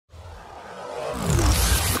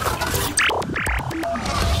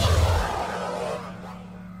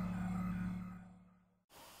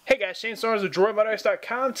guys, Shane Stars with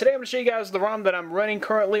DroidModX.com. Today I'm going to show you guys the ROM that I'm running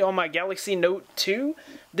currently on my Galaxy Note 2.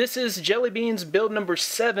 This is Jelly Beans build number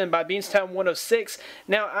 7 by Beanstown 106.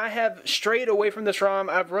 Now I have strayed away from this ROM.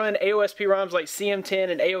 I've run AOSP ROMs like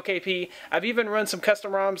CM10 and AOKP. I've even run some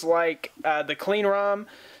custom ROMs like the Clean ROM.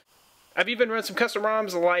 I've even run some custom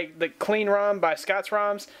ROMs like the Clean ROM by Scott's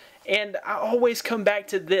ROMs. And I always come back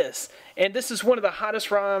to this. And this is one of the hottest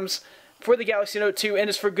ROMs for the Galaxy Note 2, and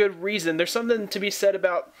it's for good reason. There's something to be said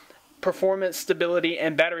about performance, stability,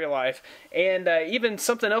 and battery life, and even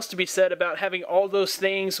something else to be said about having all those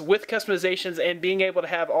things with customizations and being able to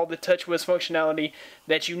have all the TouchWiz functionality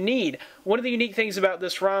that you need. One of the unique things about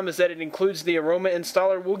this ROM is that it includes the Aroma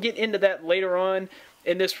installer. We'll get into that later on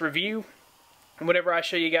in this review whenever I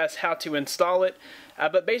show you guys how to install it.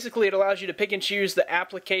 But basically it allows you to pick and choose the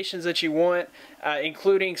applications that you want,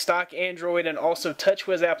 including stock Android and also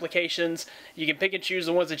TouchWiz applications. You can pick and choose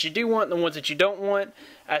the ones that you do want and the ones that you don't want.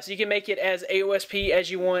 So you can make it as AOSP as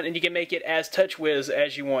you want, and you can make it as TouchWiz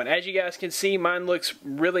as you want. As you guys can see, mine looks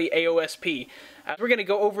really AOSP. We're going to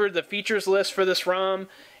go over the features list for this ROM.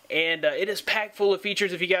 And it is packed full of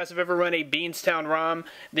features. If you guys have ever run a Beanstown ROM,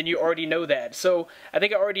 then you already know that. So I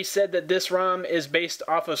think I already said that this ROM is based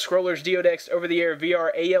off of Scroller's Deodex over-the-air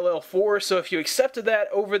VRALL4. So if you accepted that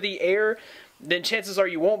over the air, then chances are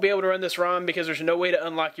you won't be able to run this ROM because there's no way to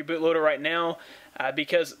unlock your bootloader right now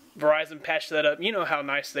because Verizon patched that up. You know how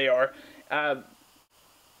nice they are.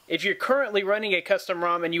 If you're currently running a custom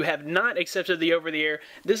ROM and you have not accepted the over-the-air,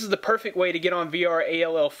 this is the perfect way to get on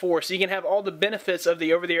VRALL4, so you can have all the benefits of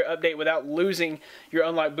the over-the-air update without losing your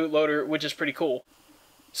unlocked bootloader, which is pretty cool.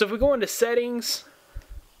 So if we go into Settings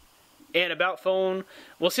and About Phone,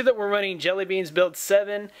 we'll see that we're running Jelly Beans build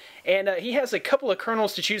 7, and he has a couple of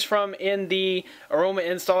kernels to choose from in the Aroma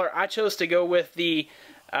installer. I chose to go with the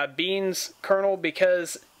Beans kernel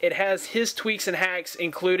because it has his tweaks and hacks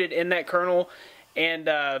included in that kernel. And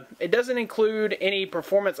it doesn't include any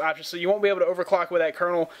performance options, so you won't be able to overclock with that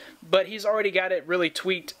kernel, but he's already got it really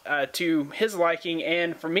tweaked to his liking,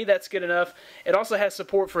 and for me that's good enough. It also has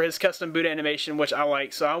support for his custom boot animation, which I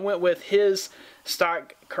like, so I went with his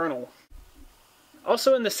stock kernel.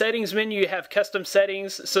 Also in the settings menu you have custom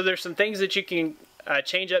settings, so there's some things that you can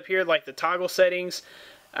change up here, like the toggle settings.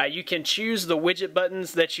 You can choose the widget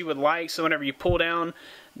buttons that you would like, so whenever you pull down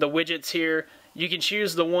the widgets here, you can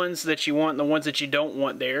choose the ones that you want and the ones that you don't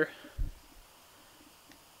want there.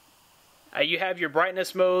 You have your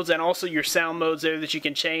brightness modes and also your sound modes there that you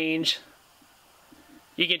can change.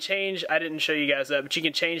 You can change, I didn't show you guys that, but you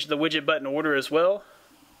can change the widget button order as well,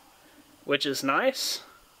 which is nice.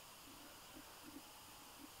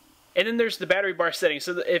 And then there's the battery bar settings.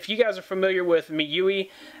 So if you guys are familiar with MIUI,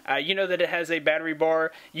 you know that it has a battery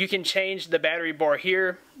bar. You can change the battery bar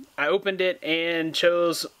here. I opened it and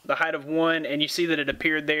chose the height of 1, and you see that it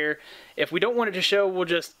appeared there. If we don't want it to show, we'll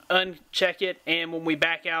just uncheck it, and when we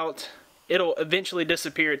back out, it'll eventually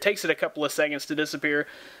disappear. It takes it a couple of seconds to disappear,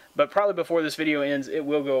 but probably before this video ends, it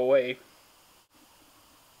will go away.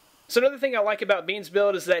 So another thing I like about Beans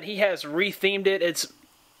build is that he has rethemed it.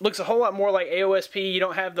 Looks a whole lot more like AOSP. You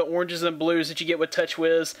don't have the oranges and blues that you get with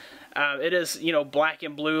TouchWiz. It is, you know, black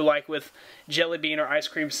and blue like with Jelly Bean or Ice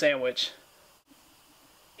Cream Sandwich.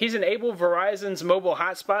 He's enabled Verizon's mobile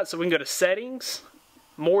hotspot, so we can go to Settings,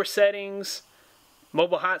 More Settings,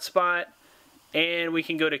 Mobile Hotspot, and we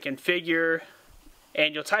can go to Configure,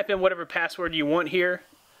 and you'll type in whatever password you want here,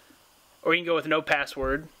 or you can go with no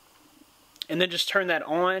password, and then just turn that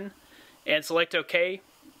on and select OK.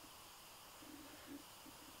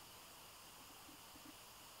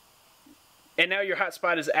 And now your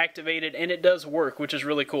hotspot is activated, and it does work, which is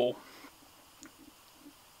really cool.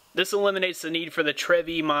 This eliminates the need for the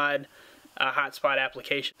Trevi mod hotspot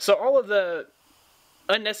application. So all of the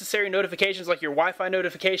unnecessary notifications, like your Wi-Fi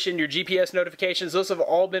notification, your GPS notifications, those have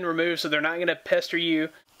all been removed, so they're not going to pester you.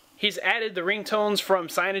 He's added the ringtones from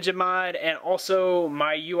CyanogenMod and also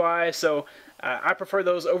MyUI, so I prefer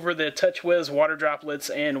those over the TouchWiz water droplets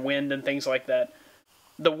and wind and things like that.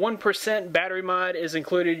 The 1% battery mod is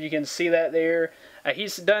included. You can see that there.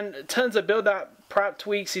 He's done tons of build.prop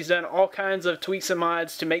tweaks. He's done all kinds of tweaks and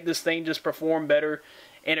mods to make this thing just perform better.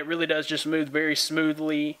 And it really does just move very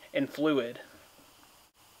smoothly and fluid.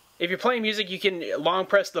 If you're playing music, you can long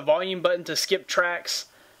press the volume button to skip tracks.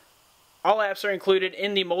 All apps are included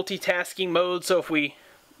in the multitasking mode. So if we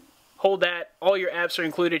hold that, all your apps are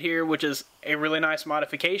included here, which is a really nice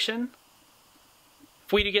modification.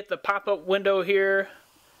 If we get the pop-up window here,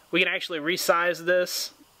 we can actually resize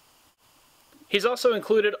this. He's also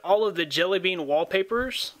included all of the Jelly Bean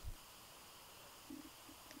wallpapers.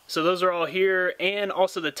 So those are all here, and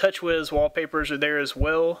also the TouchWiz wallpapers are there as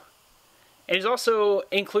well. And he's also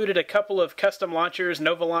included a couple of custom launchers,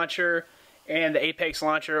 Nova Launcher and the Apex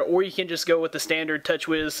Launcher, or you can just go with the standard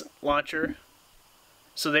TouchWiz launcher.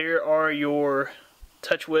 So there are your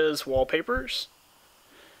TouchWiz wallpapers.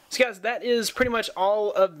 So guys, that is pretty much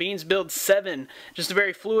all of Beans Build 7. Just a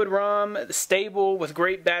very fluid ROM, stable, with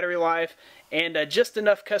great battery life, and just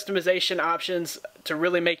enough customization options to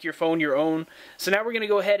really make your phone your own. So now we're going to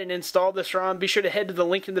go ahead and install this ROM. Be sure to head to the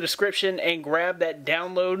link in the description and grab that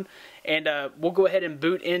download, and we'll go ahead and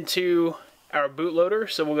boot into our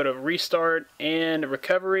bootloader. So we'll go to Restart and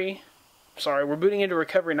Recovery. Sorry, we're booting into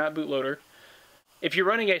Recovery, not bootloader. If you're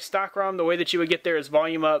running a stock ROM, the way that you would get there is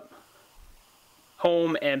Volume Up,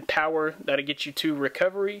 Home, and Power. That'll get you to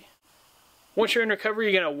Recovery. Once you're in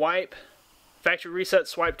Recovery, you're going to wipe, factory reset,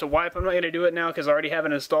 swipe to wipe. I'm not going to do it now because I already have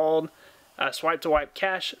it installed. Swipe to wipe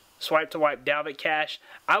cache, swipe to wipe Dalvik cache.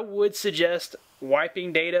 I would suggest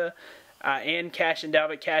wiping data and cache and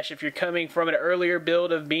Dalvik cache if you're coming from an earlier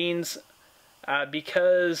build of Beans,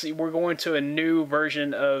 because we're going to a new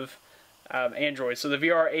version of Android. So the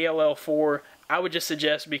VRALL4, I would just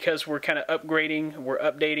suggest, because we're kind of upgrading, we're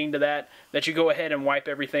updating to that you go ahead and wipe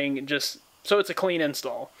everything just so it's a clean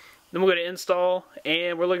install. Then we'll go to Install,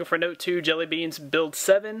 and we're looking for Note 2 Jelly Beans Build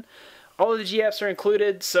 7. All of the GApps are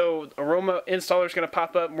included, so Aroma installer is going to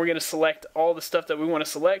pop up, and we're going to select all the stuff that we want to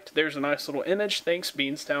select. There's a nice little image. Thanks,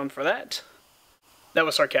 Beanstown, for that. That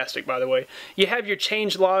was sarcastic, by the way. You have your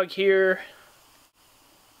change log here,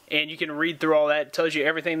 and you can read through all that. It tells you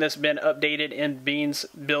everything that's been updated in Beans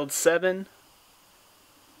Build 7.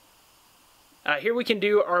 Here we can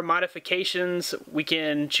do our modifications. We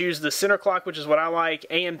can choose the center clock, which is what I like.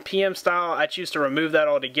 AM PM style, I choose to remove that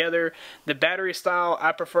altogether. The battery style,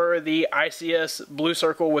 I prefer the ICS blue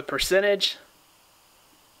circle with percentage.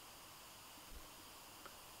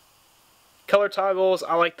 Color toggles,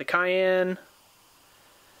 I like the cayenne.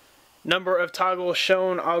 Number of toggles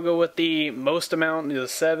shown, I'll go with the most amount, the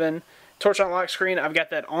 7. Torch on lock screen, I've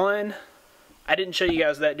got that on. I didn't show you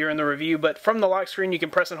guys that during the review, but from the lock screen you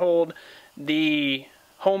can press and hold the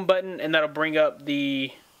home button and that'll bring up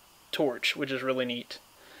the torch, which is really neat.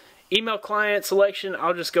 Email client selection,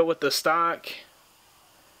 I'll just go with the stock.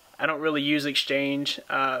 I don't really use Exchange.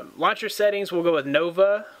 Launcher settings, we'll go with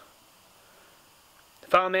Nova.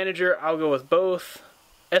 File manager, I'll go with both.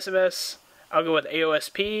 SMS, I'll go with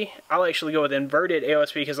AOSP. I'll actually go with inverted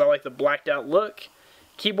AOSP because I like the blacked out look.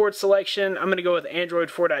 Keyboard selection, I'm going to go with Android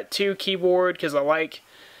 4.2 keyboard because I like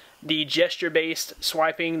the gesture-based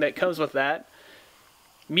swiping that comes with that.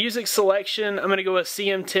 Music selection, I'm going to go with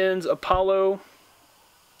CM10's Apollo.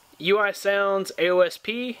 UI sounds,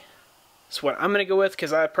 AOSP. That's what I'm going to go with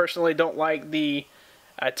because I personally don't like the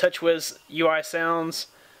TouchWiz UI sounds.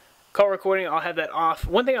 Call recording, I'll have that off.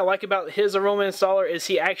 One thing I like about his Aroma installer is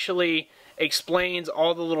he actually explains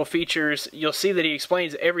all the little features. You'll see that he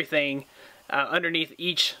explains everything underneath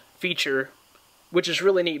each feature, which is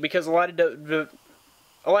really neat because a lot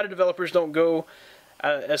of developers don't go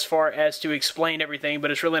as far as to explain everything,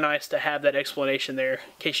 but it's really nice to have that explanation there in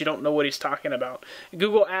case you don't know what he's talking about.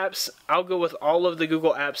 Google Apps, I'll go with all of the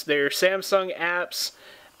Google apps there. Samsung apps,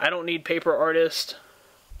 I don't need Paper Artist,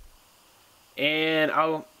 and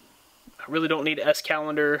I really don't need S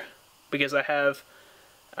Calendar because I have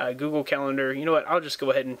Google Calendar. You know what, I'll just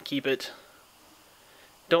go ahead and keep it.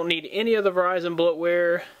 Don't need any of the Verizon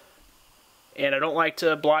bloatware, and I don't like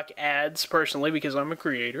to block ads personally because I'm a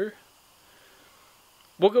creator.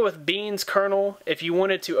 We'll go with Beans kernel. If you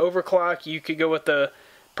wanted to overclock, you could go with the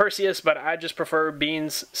Perseus, but I just prefer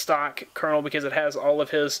Beans stock kernel because it has all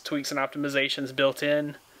of his tweaks and optimizations built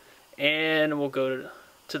in. And we'll go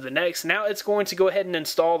to the next. Now it's going to go ahead and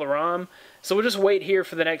install the ROM. So we'll just wait here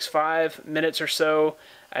for the next 5 minutes or so.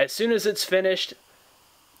 As soon as it's finished,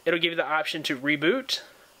 it'll give you the option to reboot.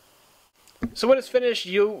 So when it's finished,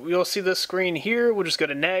 you'll see this screen here. We'll just go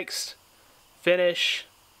to next, finish,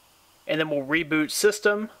 and then we'll reboot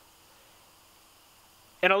system.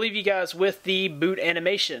 And I'll leave you guys with the boot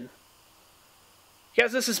animation.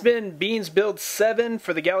 Guys, this has been Beans Build 7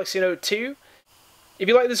 for the Galaxy Note 2. If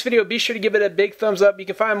you like this video, be sure to give it a big thumbs up. You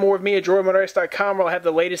can find more of me at droidmotorics.com, where I'll have the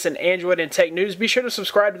latest in Android and tech news. Be sure to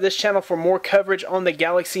subscribe to this channel for more coverage on the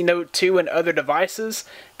Galaxy Note 2 and other devices.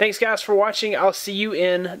 Thanks guys for watching. I'll see you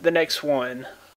in the next one.